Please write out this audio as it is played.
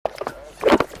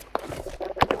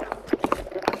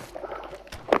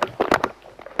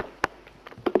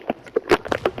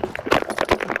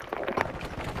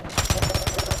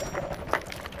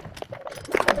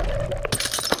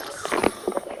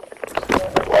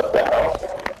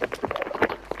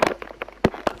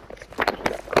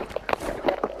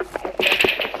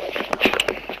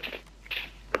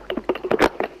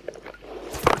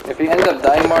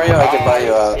Mario, I can buy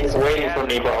you out. He's waiting for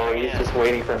me, bro. He's just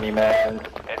waiting for me, man.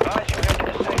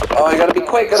 Oh, I gotta be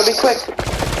quick, gotta be quick.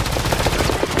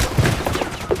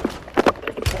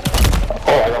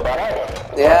 Oh, I got that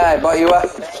out. Yeah, I bought you out.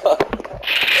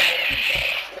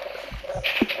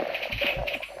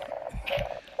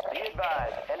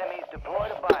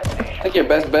 I think your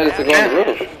best bet is to go on the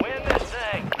roof.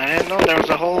 I didn't know there was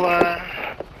a whole,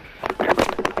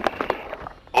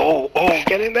 Oh,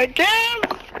 getting that gas!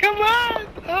 Come on!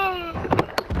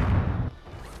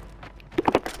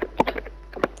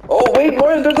 Oh, wait,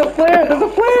 Morris, there's a flare! There's a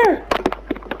flare!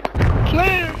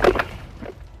 Flare!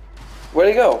 Where'd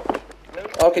he go?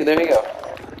 Okay, there you go.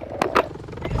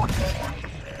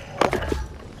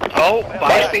 Oh,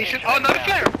 buy station. Oh, another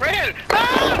flare! Right here!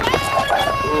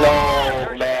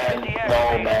 No, man.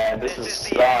 No, man. This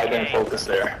is... I didn't focus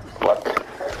there. Fuck.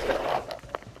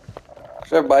 Is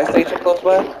there a buy station close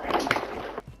by?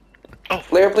 Oh.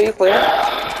 Flare, please, flare.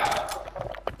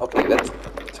 Okay, that's...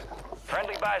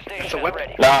 Friendly buy station It's a weapon.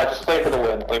 ready. Nah, just play for the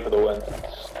win. Play for the win.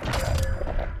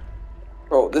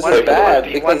 Bro, this What is do you bad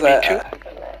want? because Do you want me I...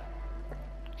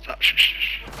 Stop,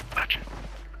 shh. Watch.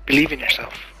 Believe in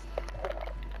yourself.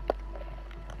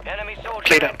 Enemy soldier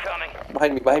Played up. incoming.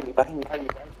 Behind me, behind me, behind me, behind me.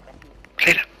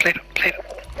 Play it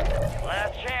up.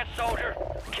 Last chance, soldier.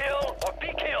 Kill or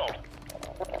be killed.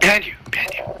 Behind you.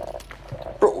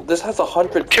 Bro, this has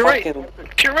 100 To your right. fucking...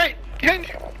 To your right. Behind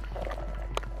you. Oh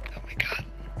my god.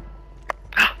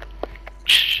 Ah.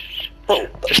 Shh. Bro,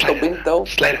 Just the slide down. window.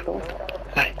 Slide down.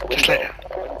 Just slide down.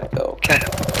 Go. Slide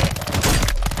down.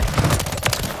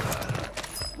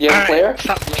 You have a flare? Alright,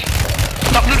 stop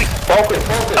looting. Focus.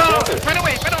 Oh, run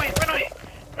away.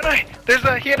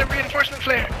 There's he had a reinforcement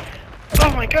flare.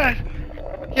 Oh my god.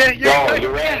 Yeah, you're No, not you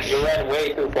ran yes.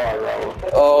 way too far, bro.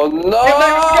 Oh You're no!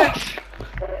 not yes.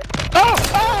 Oh!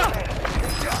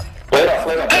 Play up.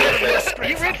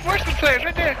 He reinforcement flares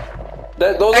right there.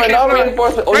 Those are not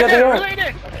reinforcement. Oh, right yeah, they there, are. right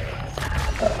there.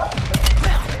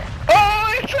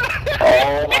 Oh, it's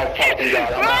Oh my fucking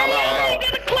god. I'm out.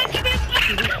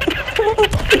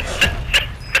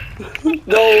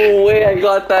 No way I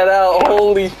got that out.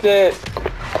 Holy shit.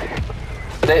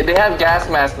 They have gas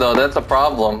masks though. That's a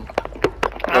problem.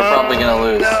 We're probably gonna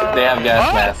lose. No. They have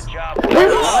gas masks. We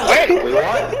won.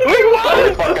 We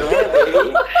fucking won,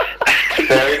 baby.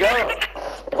 There we go.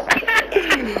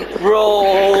 Bro,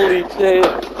 holy shit.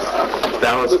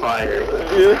 That was fire.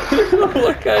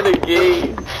 What kind of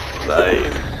game?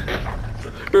 Nice.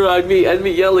 Bro, I'd be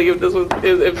yelling if this was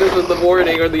the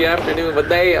morning or the afternoon, but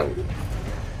damn.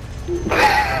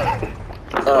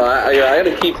 Oh, I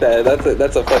gotta keep that.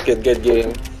 That's a fucking good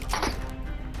game.